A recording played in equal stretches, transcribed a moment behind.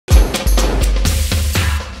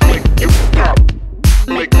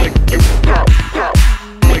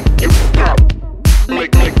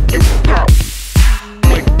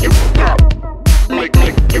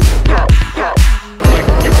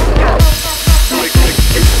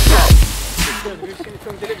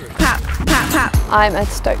I'm at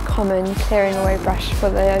Stoke Common clearing away brush for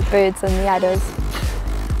the birds and the adders.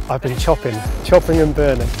 I've been chopping and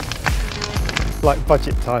burning, like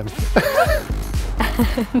budget time.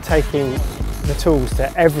 Taking the tools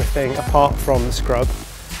to everything apart from the scrub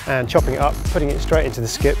and chopping it up, putting it straight into the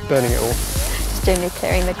skip, burning it all. Just generally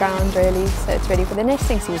clearing the ground really, so it's ready for the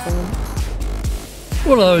nesting season.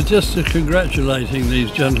 Well, I was just congratulating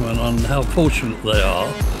these gentlemen on how fortunate they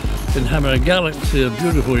are in having a galaxy of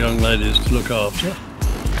beautiful young ladies to look after.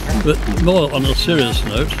 But more on a serious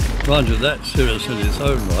note, mind you, that's serious in its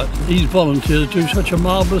own right, these volunteers do such a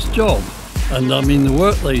marvellous job. And I mean, the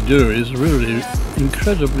work they do is really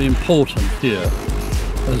incredibly important here,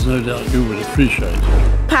 as no doubt you would appreciate.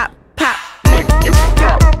 Pop, pop.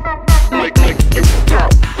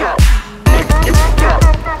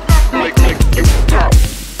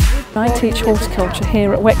 I teach horticulture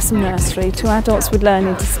here at Wexham Nursery to adults with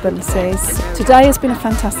learning disabilities. Today has been a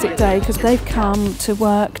fantastic day because they've come to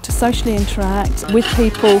work to socially interact with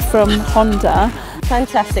people from Honda.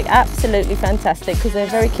 Fantastic, absolutely fantastic, because they're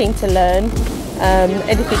very keen to learn.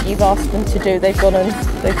 Anything you've asked them to do, they've gone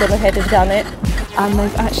ahead and done it. And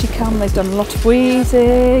they've actually come, they've done a lot of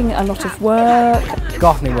weeding, a lot of work.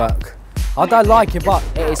 Gardening work. I don't like it, but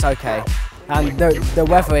it is okay. And the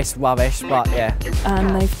weather is rubbish, but yeah.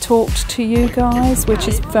 And they've talked to you guys, which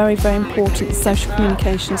is very, very important, social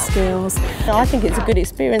communication skills. I think it's a good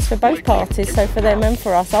experience for both parties, so for them and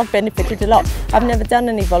for us. I've benefited a lot. I've never done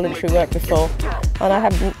any voluntary work before, and I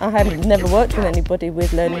haven't never worked with anybody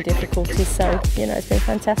with learning difficulties, so you know, it's been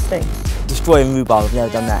fantastic. Destroying rhubarb, I've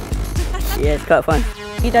never done that. Yeah, it's quite fun.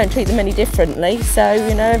 You don't treat them any differently, so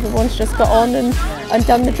you know, everyone's just got on and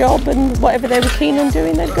done the job, and whatever they were keen on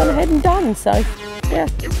doing, they've gone ahead and done. So yeah,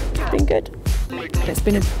 it's been good. It's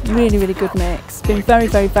been a really, really good mix. It's been very,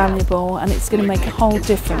 very valuable, and it's going to make a whole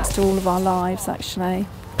difference to all of our lives, actually.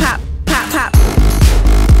 Pop, pop, pop.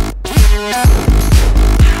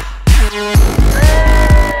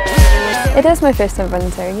 It is my first time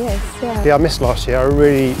volunteering, yes. Yeah, I missed last year. I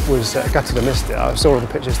really was gutted I missed it. I saw all the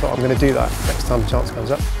pictures, thought I'm going to do that next time the chance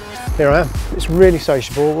comes up. Here I am. It's really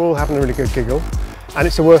sociable, we're all having a really good giggle, and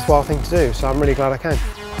it's a worthwhile thing to do, so I'm really glad I came.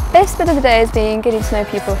 Best bit of the day has been getting to know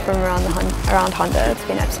people from around Honda. It's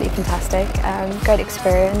been absolutely fantastic. Great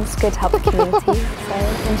experience, good to help the community. So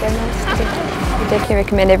in general, it's a good day. I definitely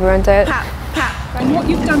recommend everyone do it. And what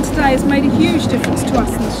you've done today has made a huge difference to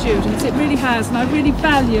us and the students. It really has, and I really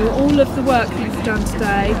value all of the work that you've done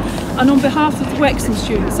today. And on behalf of the Wexham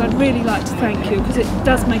students, I'd really like to thank you, because it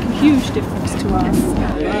does make a huge difference to us.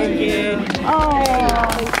 Thank you. Oh,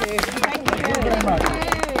 thank you. Thank you very much.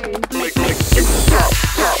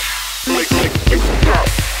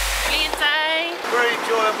 Very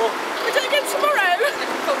enjoyable. We're doing it tomorrow.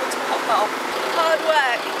 Looking forward to pop off. Hard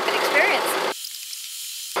work. Good experience.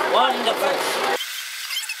 Wonderful.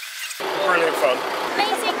 Brilliant fun.